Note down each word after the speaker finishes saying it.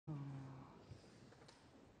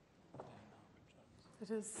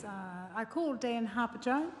I call Dan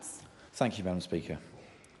Harper-Jones. Thank you, Madam Speaker.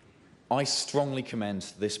 I strongly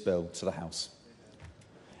commend this bill to the House.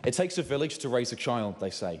 It takes a village to raise a child, they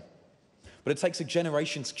say. But it takes a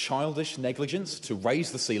generation's childish negligence to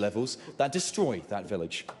raise the sea levels that destroy that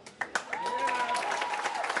village.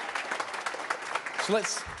 So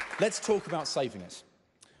let's talk about saving it.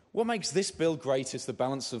 What makes this bill great is the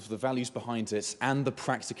balance of the values behind it and the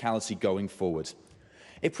practicality going forward.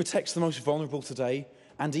 It protects the most vulnerable today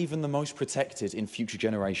and even the most protected in future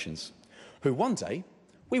generations, who one day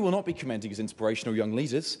we will not be commending as inspirational young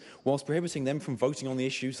leaders whilst prohibiting them from voting on the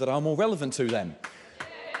issues that are more relevant to them.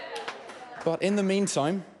 But in the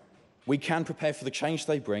meantime, we can prepare for the change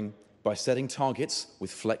they bring by setting targets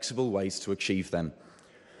with flexible ways to achieve them.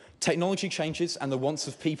 Technology changes and the wants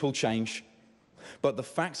of people change, but the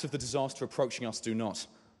facts of the disaster approaching us do not.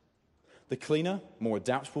 The cleaner, more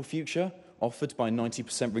adaptable future offered by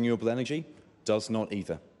 90% renewable energy does not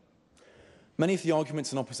either. Many of the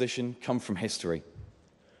arguments in opposition come from history,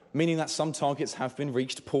 meaning that some targets have been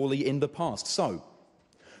reached poorly in the past. So,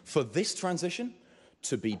 for this transition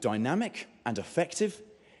to be dynamic and effective,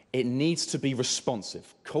 it needs to be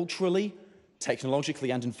responsive, culturally, technologically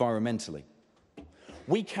and environmentally.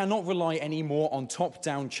 We cannot rely anymore on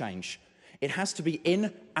top-down change. It has to be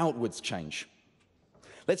in-outwards change.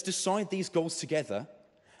 Let's decide these goals together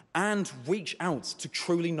and reach out to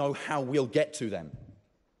truly know how we'll get to them.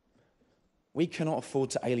 We cannot afford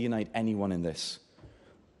to alienate anyone in this,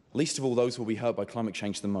 least of all those who will be hurt by climate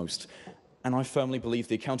change the most. And I firmly believe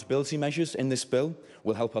the accountability measures in this bill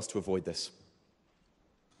will help us to avoid this.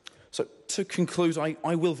 So, to conclude,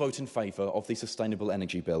 I will vote in favour of the Sustainable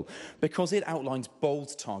Energy Bill because it outlines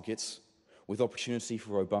bold targets with opportunity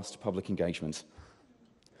for robust public engagement.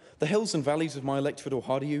 The hills and valleys of my electorate or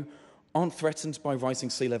Hardiu aren't threatened by rising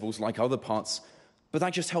sea levels like other parts, but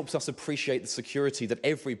that just helps us appreciate the security that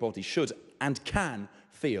everybody should and can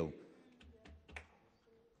feel.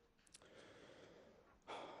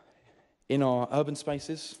 In our urban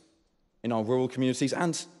spaces, in our rural communities,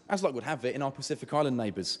 and, as luck would have it, in our Pacific Island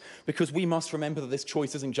neighbours, because we must remember that this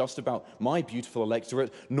choice isn't just about my beautiful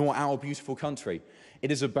electorate, nor our beautiful country.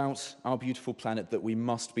 It is about our beautiful planet that we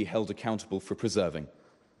must be held accountable for preserving.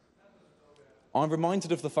 I'm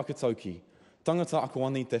reminded of the whakatauki, tangata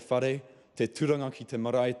akawani te whare, te turanga ki te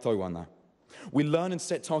marae tauana. We learn and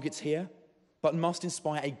set targets here, but must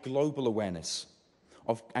inspire a global awareness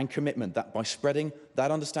and commitment that by spreading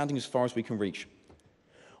that understanding as far as we can reach.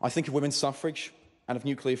 I think of women's suffrage and of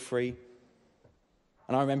nuclear free,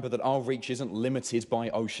 and I remember that our reach isn't limited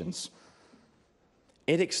by oceans.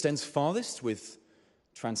 It extends farthest with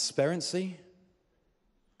transparency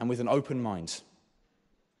and with an open mind,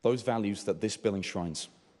 those values that this bill enshrines.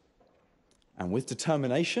 And with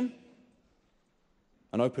determination,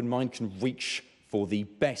 an open mind can reach for the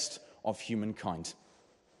best of humankind.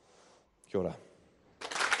 Kia ora.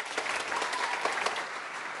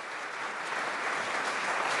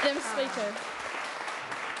 Madam Speaker.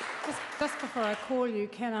 Just before I call you,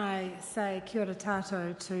 can I say kia ora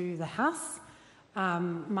tātou to the House?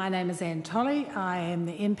 My name is Anne Tolley. I am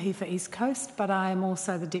the MP for East Coast, but I am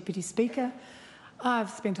also the Deputy Speaker.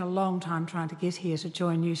 I've spent a long time trying to get here to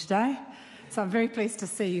join you today, so I'm very pleased to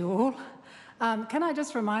see you all. Can I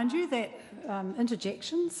just remind you that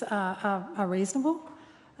interjections are reasonable.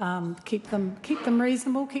 Keep them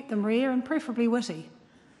reasonable, keep them rare and preferably witty.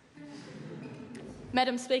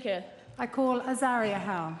 Madam Speaker. I call Azaria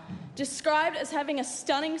Howe. Described as having a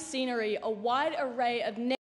stunning scenery, a wide array of